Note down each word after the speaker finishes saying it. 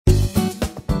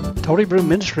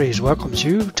Ministries welcomes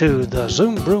you to the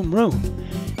Zoom Broome Room.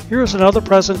 Here's another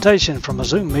presentation from a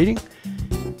Zoom meeting.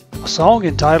 A song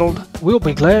entitled, "We'll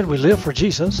Be Glad We Live for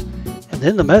Jesus," and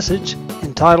then the message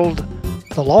entitled,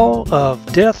 "The Law of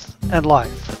Death and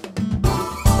Life."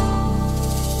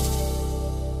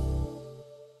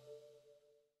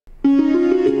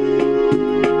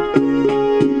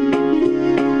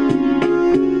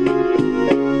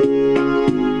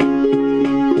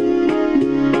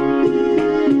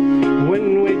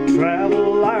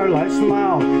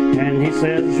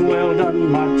 Says, "Well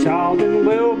done, my child, and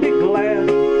we'll be glad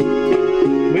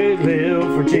we live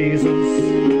for Jesus."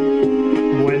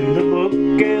 When the book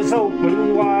is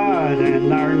open wide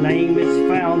and our name is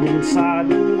found inside,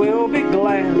 then we'll be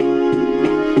glad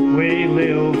we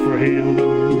live for Him.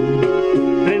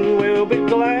 Then we'll be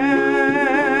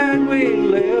glad we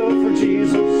live for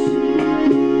Jesus.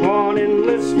 One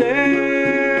endless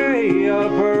day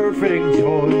of perfect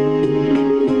joy.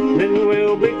 Then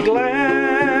we'll be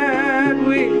glad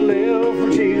we live for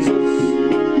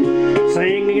Jesus,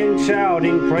 singing and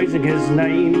shouting, praising His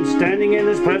name, standing in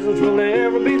His presence will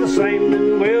never be the same.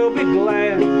 Then we'll be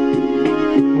glad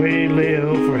we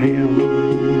live for Him.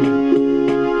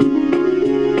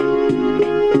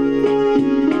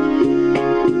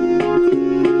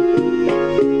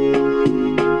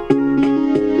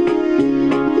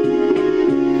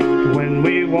 When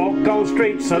we walk on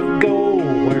streets of gold,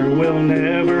 where we'll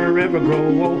never ever grow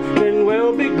old, then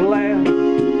we'll be glad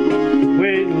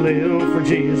we live for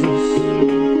Jesus.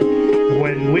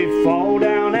 When we fall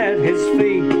down at His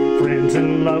feet, friends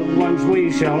and loved ones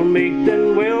we shall meet,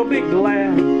 then we'll be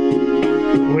glad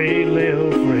we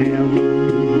live for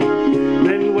Him.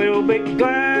 Then we'll be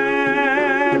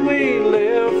glad we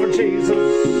live for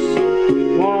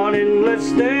Jesus. One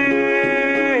endless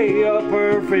day of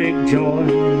perfect joy.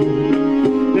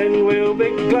 Then we'll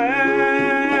be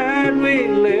glad we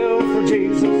live for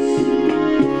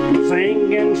Jesus,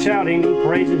 singing and shouting,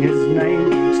 praising His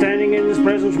name, standing in His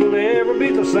presence will never be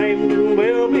the same. Then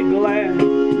we'll be glad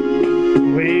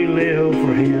we live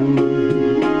for Him.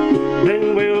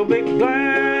 Then we'll be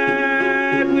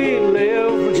glad we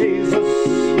live for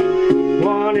Jesus.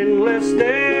 One endless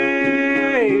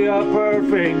day of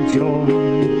perfect joy.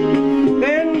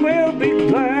 Then we'll be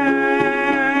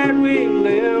glad we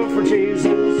live for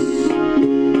Jesus,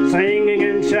 singing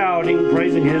and shouting,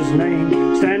 praising His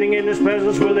name, standing in His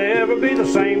presence will never be the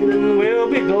same. Then we'll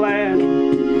be glad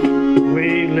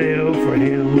we live for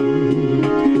Him.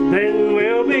 Then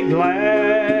we'll be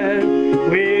glad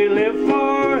we live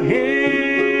for Him.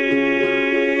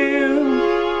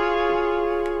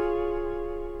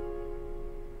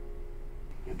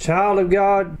 Child of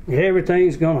God,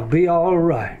 everything's gonna be all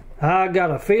right. I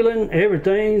got a feeling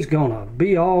everything's gonna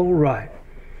be all right.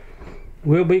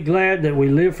 We'll be glad that we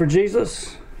live for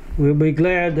Jesus. We'll be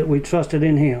glad that we trusted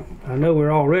in Him. I know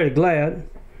we're already glad,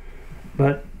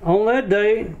 but on that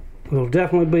day, we'll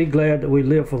definitely be glad that we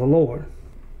live for the Lord.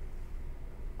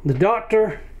 The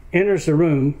doctor enters the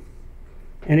room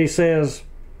and he says,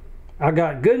 "I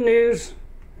got good news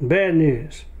and bad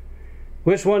news.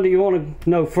 Which one do you want to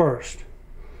know first?"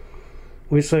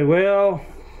 We say, "Well,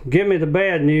 give me the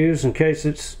bad news in case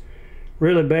it's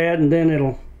really bad, and then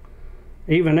it'll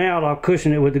even out, I'll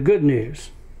cushion it with the good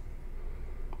news."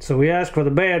 So we ask for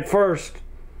the bad first,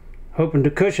 hoping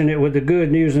to cushion it with the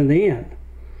good news in the end.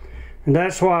 And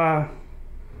that's why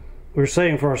we're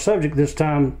saying for our subject this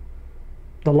time,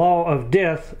 the law of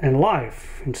death and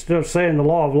life. Instead of saying the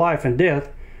law of life and death,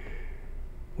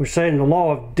 we're saying the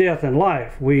law of death and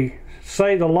life. We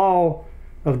say the law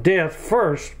of death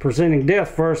first, presenting death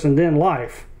first and then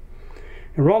life.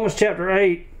 In Romans chapter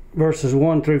 8, verses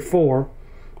 1 through 4,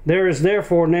 "There is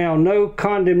therefore now no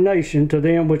condemnation to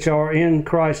them which are in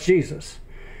Christ Jesus,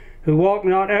 who walk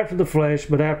not after the flesh,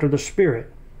 but after the Spirit."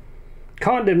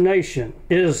 Condemnation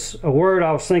is a word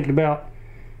I was thinking about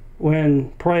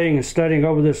when praying and studying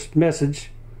over this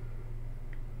message.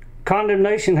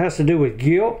 Condemnation has to do with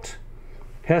guilt,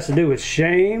 has to do with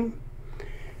shame,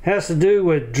 has to do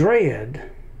with dread.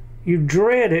 You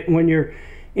dread it when you're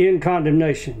in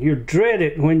condemnation. You dread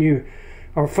it when you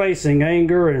are facing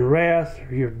anger and wrath,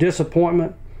 or your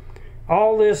disappointment.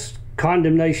 All this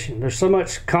condemnation. There's so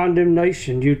much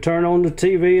condemnation. You turn on the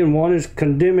TV and one is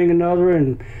condemning another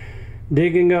and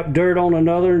digging up dirt on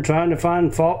another and trying to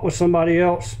find fault with somebody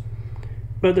else.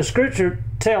 But the Scripture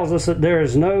tells us that there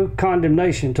is no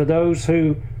condemnation to those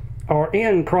who are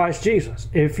in Christ Jesus.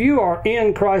 If you are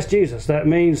in Christ Jesus, that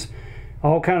means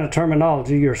all kind of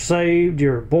terminology. You're saved,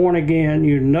 you're born again,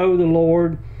 you know the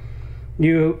Lord,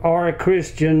 you are a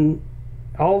Christian.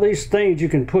 All these things you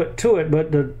can put to it,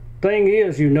 but the thing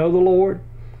is, you know the Lord,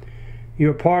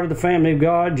 You're part of the family of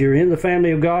God. You're in the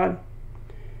family of God.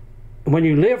 When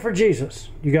you live for Jesus,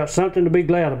 you got something to be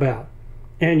glad about.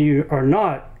 And you are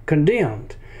not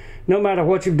condemned. No matter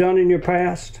what you've done in your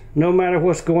past, no matter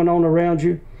what's going on around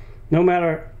you, no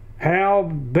matter how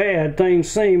bad things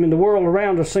seem and the world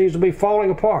around us seems to be falling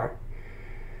apart.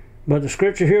 But the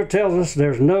scripture here tells us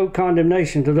there's no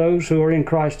condemnation to those who are in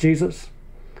Christ Jesus,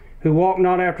 who walk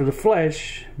not after the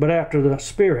flesh, but after the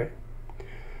Spirit.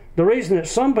 The reason that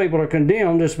some people are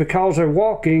condemned is because they're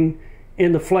walking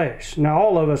in the flesh. Now,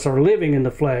 all of us are living in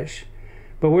the flesh,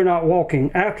 but we're not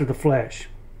walking after the flesh.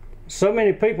 So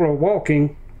many people are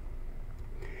walking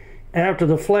after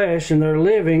the flesh, and they're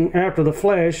living after the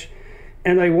flesh,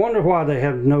 and they wonder why they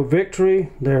have no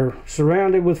victory. They're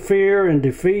surrounded with fear and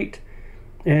defeat,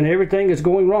 and everything is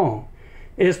going wrong.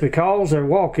 It's because they're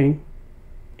walking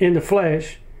in the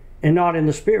flesh and not in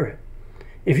the Spirit.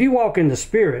 If you walk in the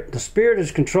Spirit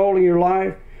is controlling your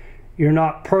life. You're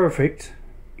not perfect.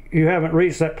 You haven't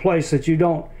reached that place that you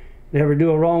don't ever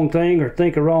do a wrong thing or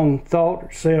think a wrong thought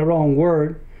or say a wrong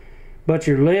word, but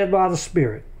you're led by the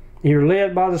Spirit. You're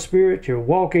led by the Spirit. You're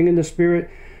walking in the Spirit.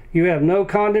 You have no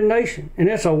condemnation. And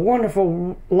it's a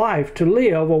wonderful life to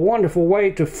live, a wonderful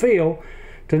way to feel,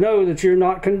 to know that you're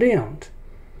not condemned.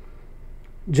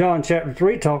 John chapter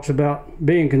 3 talks about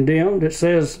being condemned. It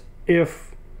says,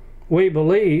 if we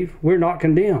believe, we're not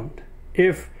condemned.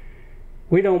 If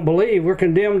we don't believe, we're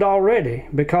condemned already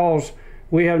because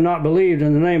we have not believed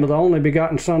in the name of the only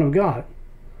begotten Son of God.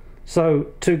 So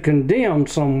to condemn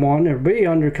someone or be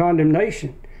under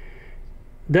condemnation,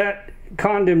 that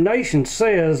condemnation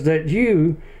says that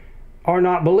you are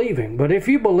not believing. But if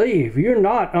you believe, you're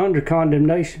not under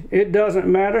condemnation. It doesn't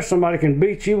matter. Somebody can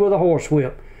beat you with a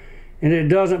horsewhip, and it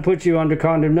doesn't put you under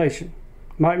condemnation.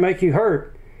 Might make you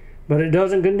hurt, but it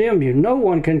doesn't condemn you. No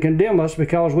one can condemn us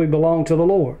because we belong to the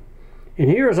Lord. And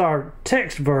here's our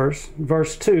text verse,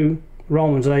 verse 2,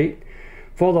 Romans 8.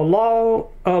 For the law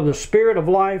of the Spirit of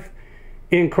life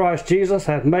in Christ Jesus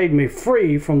hath made me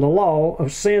free from the law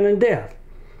of sin and death.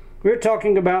 We're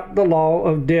talking about the law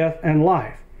of death and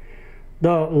life.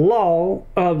 The law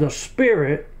of the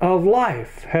Spirit of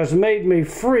life has made me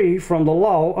free from the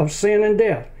law of sin and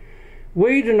death.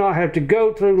 We do not have to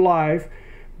go through life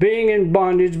being in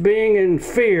bondage, being in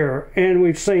fear, and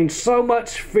we've seen so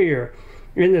much fear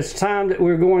in this time that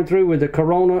we're going through with the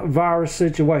coronavirus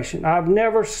situation. I've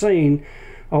never seen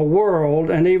a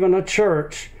world, and even a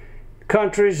church,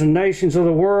 countries and nations of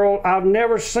the world, I've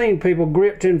never seen people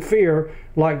gripped in fear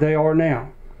like they are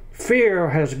now. Fear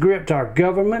has gripped our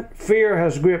government. Fear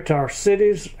has gripped our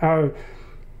cities, our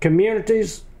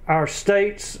communities, our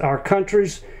states, our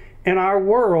countries, and our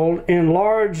world in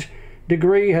large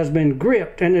degree has been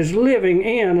gripped and is living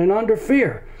in and under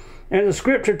fear. And the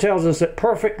scripture tells us that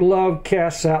perfect love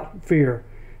casts out fear.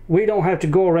 We don't have to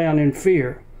go around in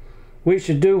fear. We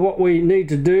should do what we need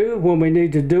to do when we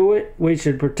need to do it. We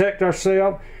should protect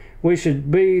ourselves. We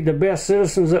should be the best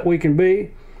citizens that we can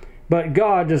be. But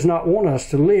God does not want us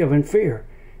to live in fear.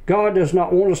 God does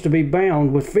not want us to be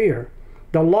bound with fear.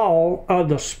 The law of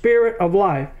the Spirit of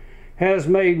life has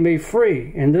made me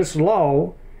free. And this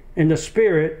law in the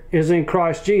Spirit is in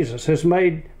Christ Jesus, has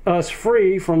made us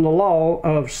free from the law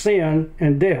of sin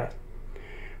and death.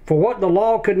 For what the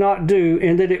law could not do,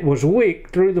 in that it was weak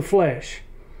through the flesh.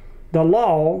 The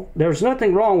law, there's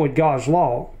nothing wrong with God's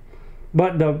law,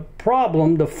 but the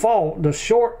problem, the fault, the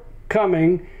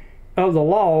shortcoming of the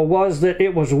law was that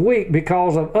it was weak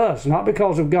because of us, not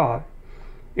because of God.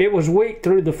 It was weak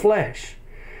through the flesh.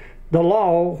 The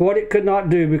law, what it could not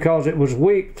do because it was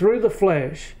weak through the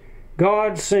flesh,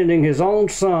 God sending His own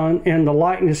Son in the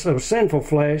likeness of sinful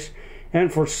flesh,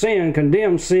 and for sin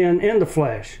condemned sin in the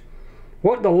flesh.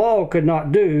 What the law could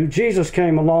not do, Jesus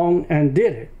came along and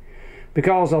did it.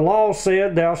 Because the law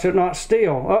said, thou shalt not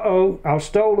steal. I've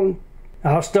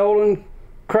stolen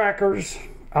crackers.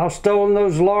 I've stolen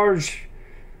those large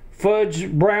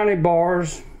fudge brownie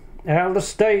bars out of the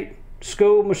state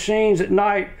school machines at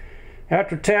night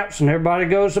after taps and everybody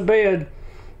goes to bed.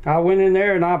 I went in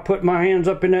there and I put my hands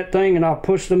up in that thing and I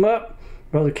pushed them up.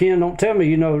 Brother Ken, don't tell me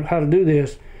you know how to do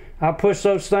this. I pushed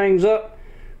those things up.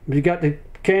 You got the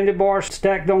candy bars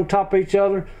stacked on top of each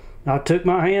other. I took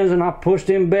my hands and I pushed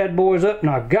them bad boys up, and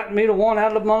I got me the one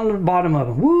out of the bottom of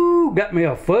them. Woo! Got me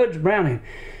a fudge brownie.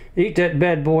 Eat that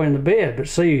bad boy in the bed. But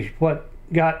see, what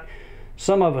got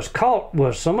some of us caught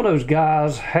was some of those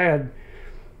guys had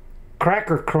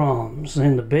cracker crumbs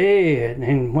in the bed,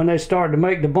 and when they started to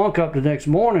make the bunk up the next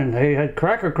morning, they had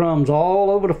cracker crumbs all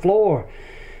over the floor.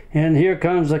 And here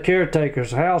comes the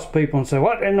caretakers, house people, and say,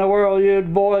 what in the world are you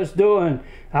boys doing?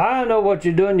 I know what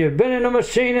you're doing. You've been in the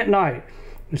machine at night.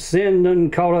 Sin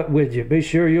done caught up with you. Be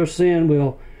sure your sin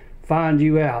will find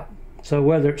you out. So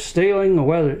whether it's stealing, or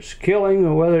whether it's killing,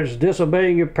 or whether it's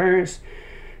disobeying your parents,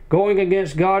 going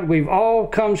against God, we've all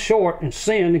come short and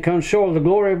sinned and come short of the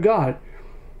glory of God.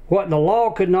 What the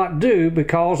law could not do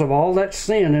because of all that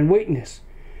sin and weakness.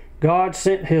 God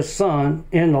sent His Son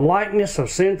in the likeness of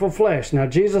sinful flesh. Now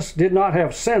Jesus did not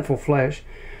have sinful flesh,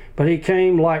 but He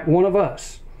came like one of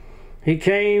us. He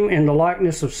came in the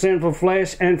likeness of sinful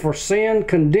flesh, and for sin,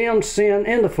 condemned sin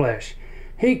in the flesh.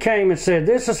 He came and said,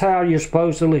 this is how you're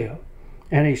supposed to live.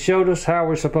 And He showed us how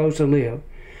we're supposed to live.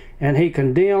 And He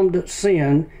condemned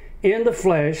sin in the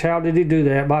flesh. How did He do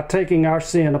that? By taking our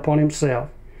sin upon Himself.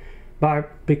 By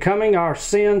becoming our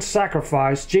sin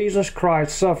sacrifice, Jesus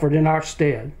Christ suffered in our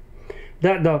stead,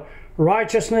 that the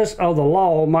righteousness of the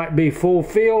law might be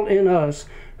fulfilled in us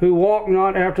who walk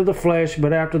not after the flesh,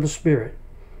 but after the Spirit.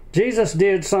 Jesus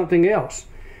did something else.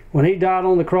 When He died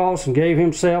on the cross and gave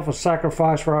Himself a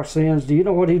sacrifice for our sins, do you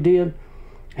know what He did?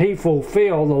 He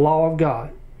fulfilled the law of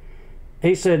God.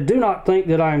 He said, do not think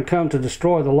that I am come to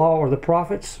destroy the law or the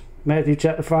prophets. Matthew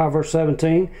chapter 5, verse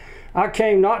 17. I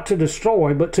came not to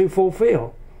destroy, but to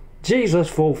fulfill. Jesus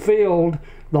fulfilled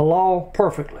the law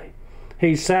perfectly.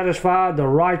 He satisfied the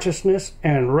righteousness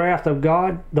and wrath of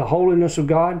God, the holiness of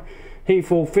God. He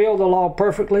fulfilled the law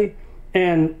perfectly.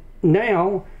 And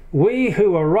now, we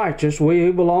who are righteous, we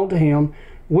who belong to Him,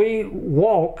 we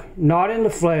walk not in the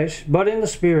flesh, but in the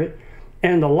Spirit,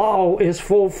 and the law is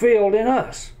fulfilled in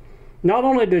us. Not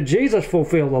only did Jesus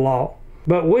fulfill the law,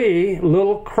 but we,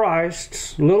 little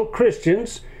Christs, little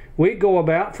Christians, we go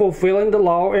about fulfilling the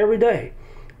law every day.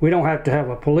 We don't have to have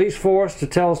a police force to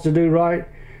tell us to do right.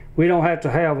 We don't have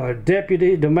to have a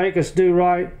deputy to make us do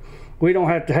right. We don't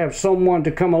have to have someone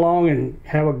to come along and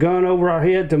have a gun over our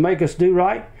head to make us do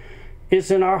right. It's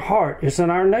in our heart. It's in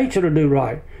our nature to do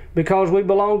right because we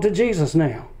belong to Jesus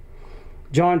now.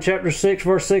 John chapter 6,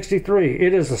 verse 63.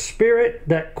 It is the Spirit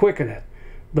that quickeneth.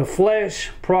 The flesh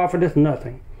profiteth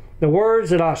nothing. The words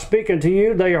that I speak unto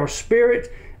you, they are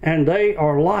spirit and they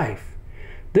are life.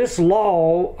 This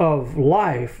law of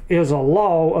life is a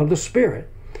law of the Spirit.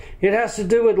 It has to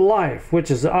do with life, which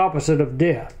is the opposite of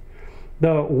death.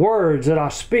 The words that I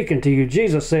speak unto you,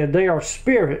 Jesus said, they are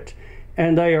spirit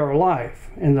and they are life.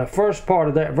 In the first part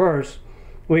of that verse,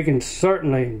 we can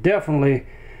certainly, definitely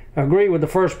agree with the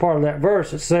first part of that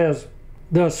verse. It says,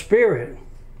 the Spirit,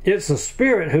 it's the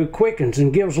Spirit who quickens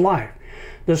and gives life.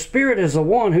 The Spirit is the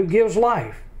one who gives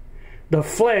life. The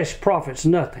flesh profits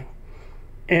nothing.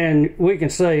 And we can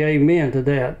say amen to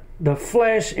that. The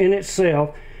flesh in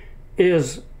itself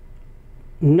is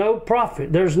no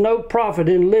profit. There's no profit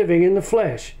in living in the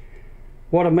flesh.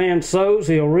 What a man sows,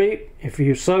 he'll reap. If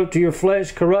you sow to your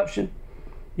flesh corruption,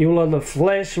 you will of the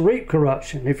flesh reap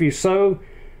corruption. If you sow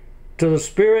to the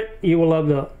Spirit, you will of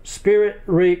the Spirit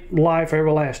reap life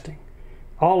everlasting.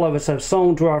 All of us have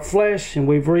sown to our flesh and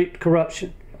we've reaped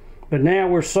corruption. But now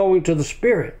we're sowing to the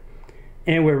Spirit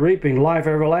and we're reaping life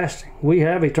everlasting. We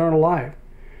have eternal life.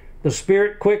 The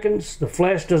Spirit quickens, the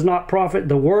flesh does not profit.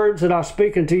 The words that I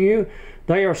speak unto you,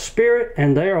 they are spirit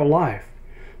and they are life.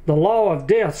 The law of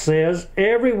death says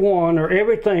everyone or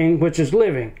everything which is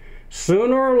living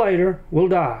sooner or later will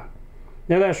die.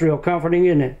 Now that's real comforting,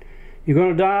 isn't it? You're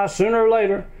going to die sooner or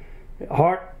later.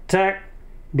 Heart attack,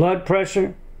 blood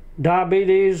pressure,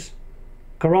 diabetes,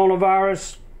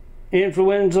 coronavirus,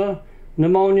 influenza,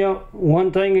 pneumonia.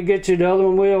 One thing will get you, the other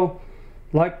one will.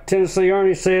 Like Tennessee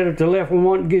Ernie said, if the left one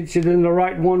won't get you, then the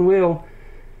right one will.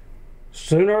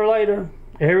 Sooner or later,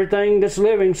 everything that's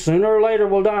living, sooner or later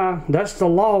will die. That's the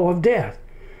law of death.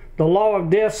 The law of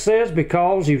death says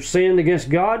because you've sinned against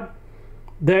God,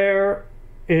 there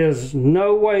is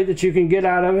no way that you can get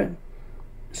out of it.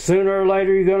 Sooner or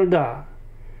later you're going to die.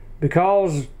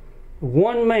 Because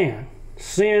one man,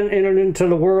 sin entered into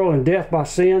the world and death by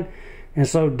sin, and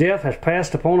so death has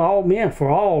passed upon all men, for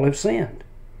all have sinned.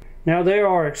 Now there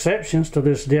are exceptions to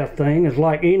this death thing. It's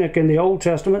like Enoch in the Old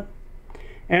Testament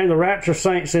and the rapture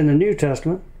saints in the New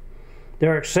Testament.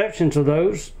 There are exceptions to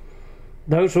those.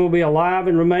 Those who will be alive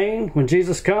and remain, when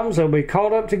Jesus comes, they'll be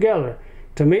caught up together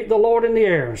to meet the Lord in the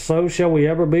air, and so shall we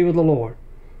ever be with the Lord.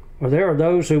 Well, there are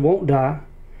those who won't die,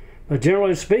 but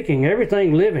generally speaking,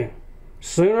 everything living,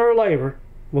 sooner or later,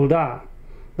 will die.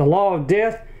 The law of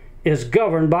death is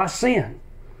governed by sin.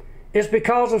 It's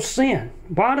because of sin.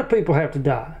 Why do people have to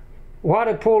die? Why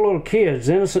do poor little kids,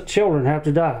 innocent children, have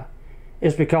to die?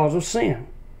 It's because of sin.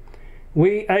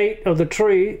 We ate of the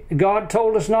tree. God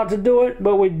told us not to do it,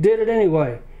 but we did it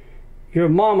anyway. Your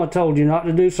mama told you not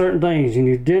to do certain things, and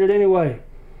you did it anyway.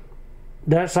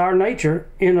 That's our nature,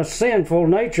 in a sinful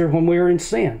nature when we are in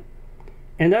sin.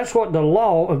 And that's what the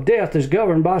law of death is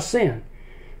governed by, sin.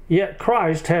 Yet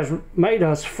Christ has made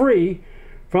us free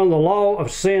from the law of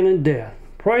sin and death.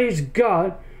 Praise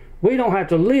God, we don't have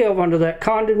to live under that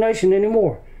condemnation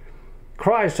anymore.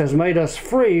 Christ has made us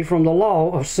free from the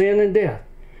law of sin and death.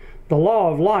 The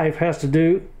law of life has to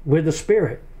do with the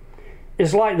Spirit.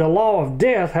 It's like the law of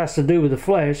death has to do with the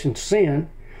flesh and sin.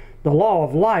 The law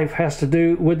of life has to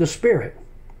do with the Spirit.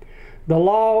 The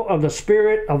law of the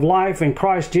Spirit of life in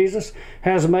Christ Jesus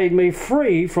has made me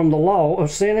free from the law of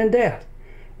sin and death.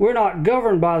 We're not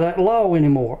governed by that law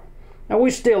anymore. Now, we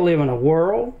still live in a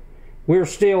world. We're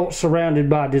still surrounded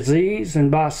by disease and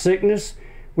by sickness.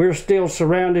 We're still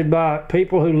surrounded by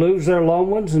people who lose their loved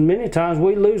ones, and many times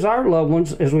we lose our loved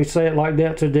ones, as we say it like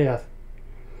that, to death.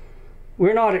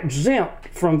 We're not exempt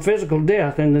from physical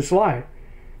death in this life.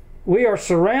 We are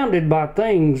surrounded by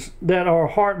things that are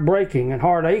heartbreaking and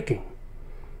heart-aching.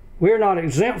 We're not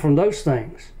exempt from those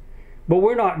things. But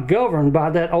we're not governed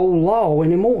by that old law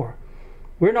anymore.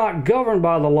 We're not governed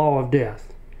by the law of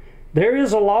death. There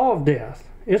is a law of death.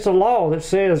 It's a law that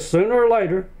says sooner or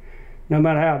later, no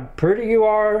matter how pretty you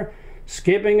are,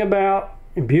 skipping about,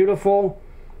 and beautiful,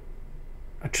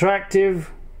 attractive,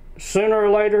 sooner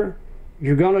or later,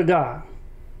 you're going to die.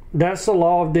 That's the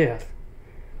law of death.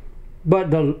 But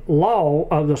the law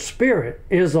of the Spirit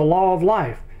is the law of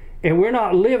life. And we're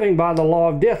not living by the law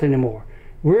of death anymore.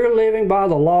 We're living by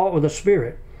the law of the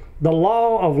Spirit. The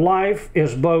law of life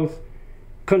is both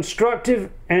constructive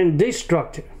and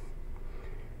destructive.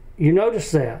 You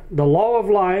notice that. The law of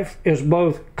life is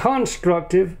both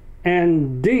constructive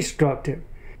and destructive.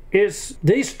 It's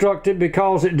destructive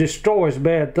because it destroys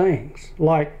bad things,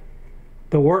 like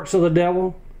the works of the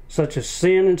devil, such as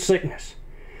sin and sickness.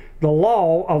 The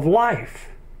law of life.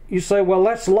 You say, well,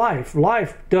 that's life.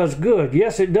 Life does good.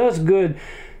 Yes, it does good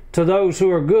to those who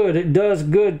are good. It does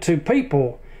good to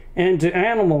people and to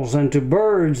animals and to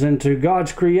birds and to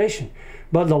God's creation.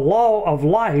 But the law of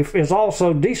life is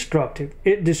also destructive.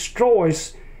 It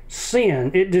destroys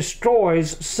sin. It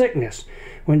destroys sickness.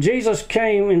 When Jesus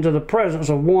came into the presence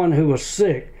of one who was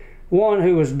sick, one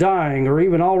who was dying or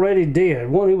even already dead,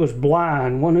 one who was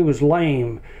blind, one who was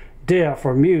lame, deaf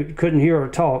or mute, couldn't hear or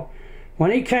talk,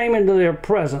 when he came into their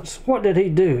presence, what did he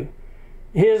do?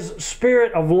 His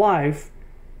Spirit of life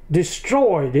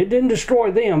destroyed. It didn't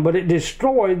destroy them, but it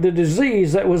destroyed the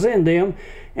disease that was in them.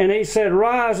 And he said,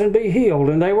 rise and be healed.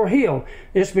 And they were healed.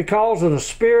 It's because of the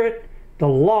Spirit, the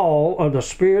law of the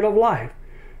Spirit of life.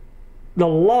 The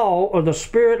law of the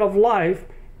Spirit of life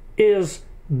is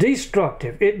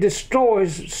destructive. It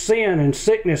destroys sin and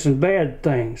sickness and bad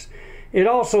things. It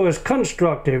also is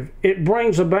constructive. It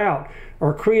brings about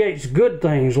or creates good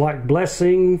things like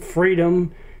blessing,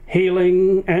 freedom,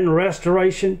 healing, and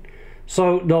restoration.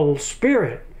 So the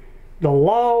Spirit, the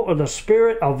law of the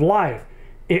Spirit of life,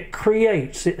 it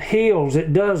creates, it heals,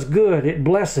 it does good, it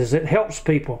blesses, it helps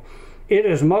people. It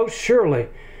is most surely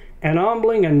an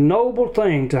humbling and noble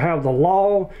thing to have the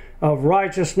law of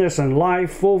righteousness and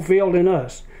life fulfilled in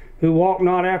us, who walk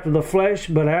not after the flesh,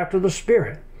 but after the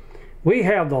Spirit. We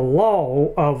have the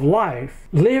law of life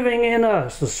living in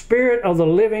us, the Spirit of the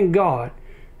living God.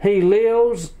 He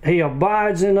lives, He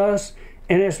abides in us,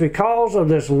 and it's because of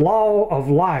this law of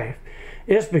life.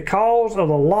 It's because of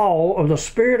the law of the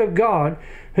Spirit of God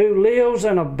who lives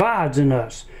and abides in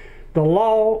us. The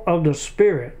law of the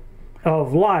Spirit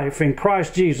of life in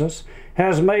Christ Jesus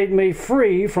has made me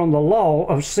free from the law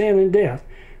of sin and death.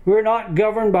 We're not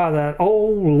governed by that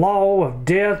old law of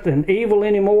death and evil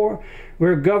anymore.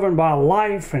 We're governed by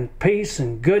life and peace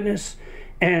and goodness.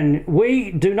 And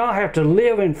we do not have to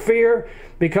live in fear,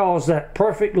 because that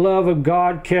perfect love of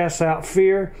God casts out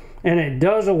fear, and it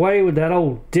does away with that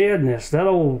old deadness, that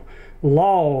old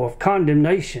law of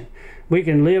condemnation. We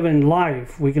can live in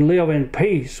life. We can live in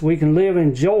peace. We can live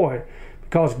in joy,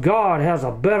 because God has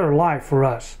a better life for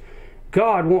us.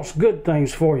 God wants good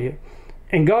things for you.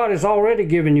 And God has already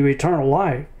given you eternal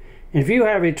life. And if you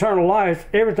have eternal life,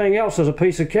 everything else is a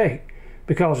piece of cake,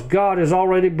 because God has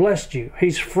already blessed you.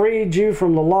 He's freed you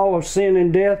from the law of sin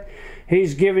and death.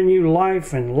 He's given you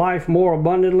life, and life more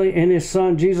abundantly in His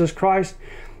Son, Jesus Christ.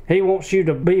 He wants you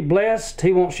to be blessed.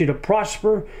 He wants you to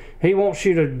prosper. He wants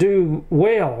you to do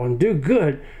well and do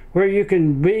good, where you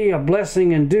can be a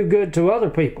blessing and do good to other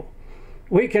people.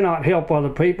 We cannot help other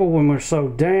people when we're so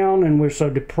down and we're so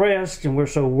depressed and we're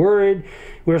so worried,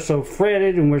 we're so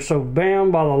fretted, and we're so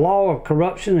bound by the law of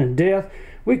corruption and death.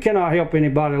 We cannot help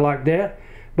anybody like that.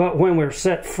 But when we're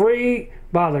set free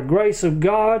by the grace of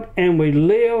God, and we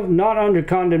live not under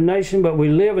condemnation, but we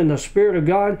live in the Spirit of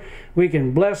God, we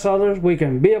can bless others, we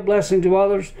can be a blessing to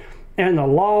others, and the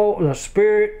law, the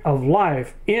Spirit of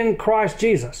life in Christ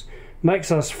Jesus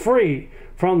makes us free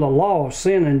from the law of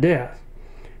sin and death.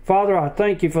 Father, I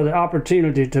thank you for the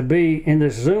opportunity to be in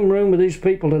this Zoom room with these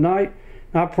people tonight.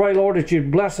 I pray, Lord, that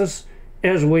you'd bless us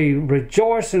as we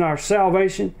rejoice in our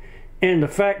salvation and the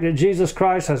fact that Jesus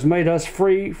Christ has made us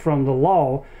free from the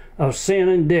law of sin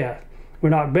and death. We're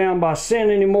not bound by sin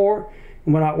anymore,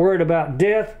 and we're not worried about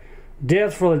death.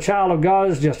 Death for the child of God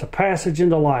is just a passage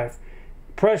into life.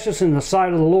 Precious in the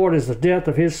sight of the Lord is the death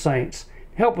of his saints.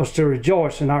 Help us to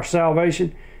rejoice in our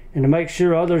salvation and to make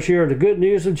sure others hear the good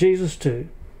news of Jesus too.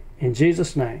 In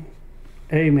Jesus' name,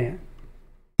 amen.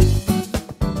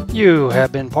 You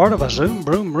have been part of a Zoom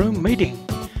Broome Room meeting.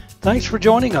 Thanks for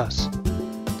joining us.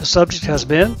 The subject has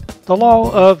been the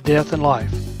law of death and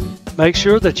life. Make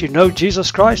sure that you know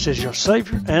Jesus Christ is your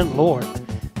Savior and Lord.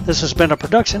 This has been a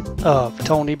production of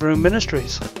Tony Broome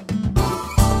Ministries.